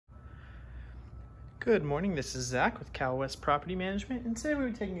Good morning, this is Zach with Cal West Property Management, and today we'll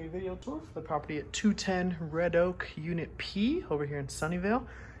be taking a video tour for the property at 210 Red Oak Unit P over here in Sunnyvale.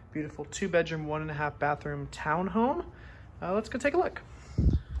 Beautiful 2-bedroom, 1.5 bathroom townhome. Let's go take a look.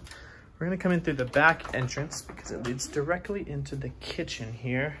 We're gonna come in through the back entrance because it leads directly into the kitchen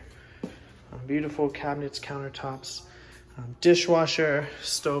here. Beautiful cabinets, countertops, dishwasher,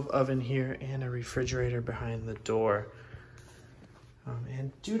 stove, oven here, and a refrigerator behind the door.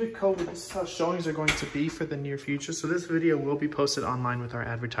 And due to COVID, this is how showings are going to be for the near future. So this video will be posted online with our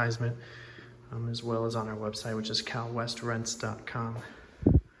advertisement, as well as on our website, which is calwestrents.com.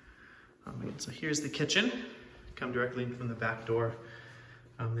 So here's the kitchen. Come directly in from the back door.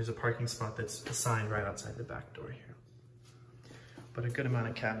 There's a parking spot that's assigned right outside the back door here. But a good amount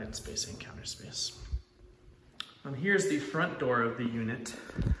of cabinet space and counter space. Here's the front door of the unit.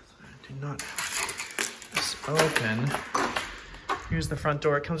 I do not have this open. Here's the front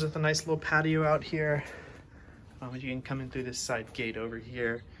door. It comes with a nice little patio out here. You can come in through this side gate over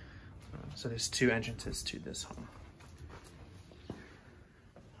here. So there's 2 entrances to this home.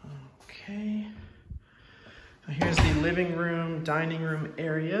 Okay. Now here's the living room, dining room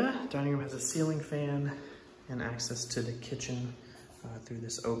area. Dining room has a ceiling fan and access to the kitchen through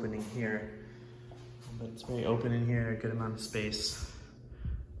this opening here. But it's very open in here, a good amount of space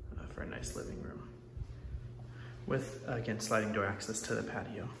for a nice living room. With, again, sliding door access to the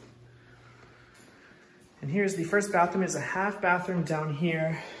patio. And here's the first bathroom. Is a half bathroom down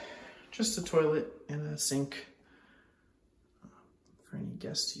here. Just a toilet and a sink for any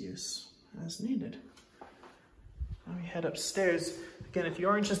guest use as needed. Now we head upstairs. Again, if you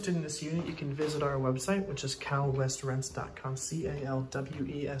are interested in this unit, you can visit our website, which is calwestrents.com,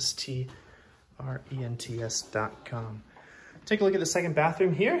 calwestrents.com. Take a look at the second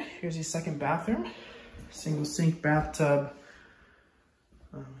bathroom here. Here's the second bathroom. Single sink, bathtub,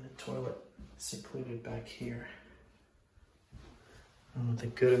 and a toilet secluded back here. With a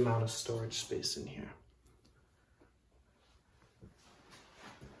good amount of storage space in here.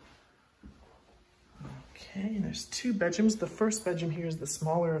 Okay, and there's 2 bedrooms. The first bedroom here is the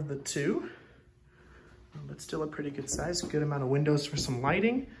smaller of the 2, but still a pretty good size. Good amount of windows for some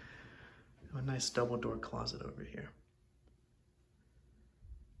lighting. And a nice double door closet over here.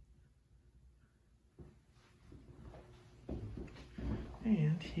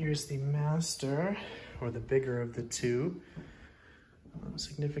 And here's the master, or the bigger of the 2.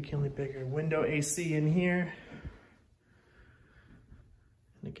 Significantly bigger window AC in here.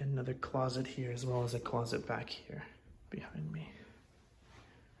 And again, another closet here, as well as a closet back here behind me.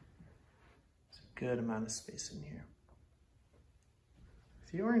 There's a good amount of space in here.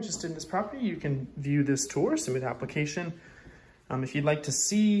 If you are interested in this property, you can view this tour, submit an application. If you'd like to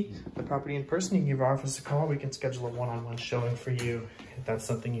see the property in person, you can give our office a call. We can schedule a one-on-one showing for you if that's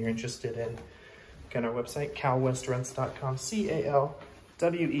something you're interested in. Again, our website, calwestrents.com,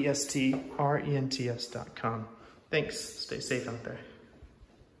 calwestrents.com. Thanks. Stay safe out there.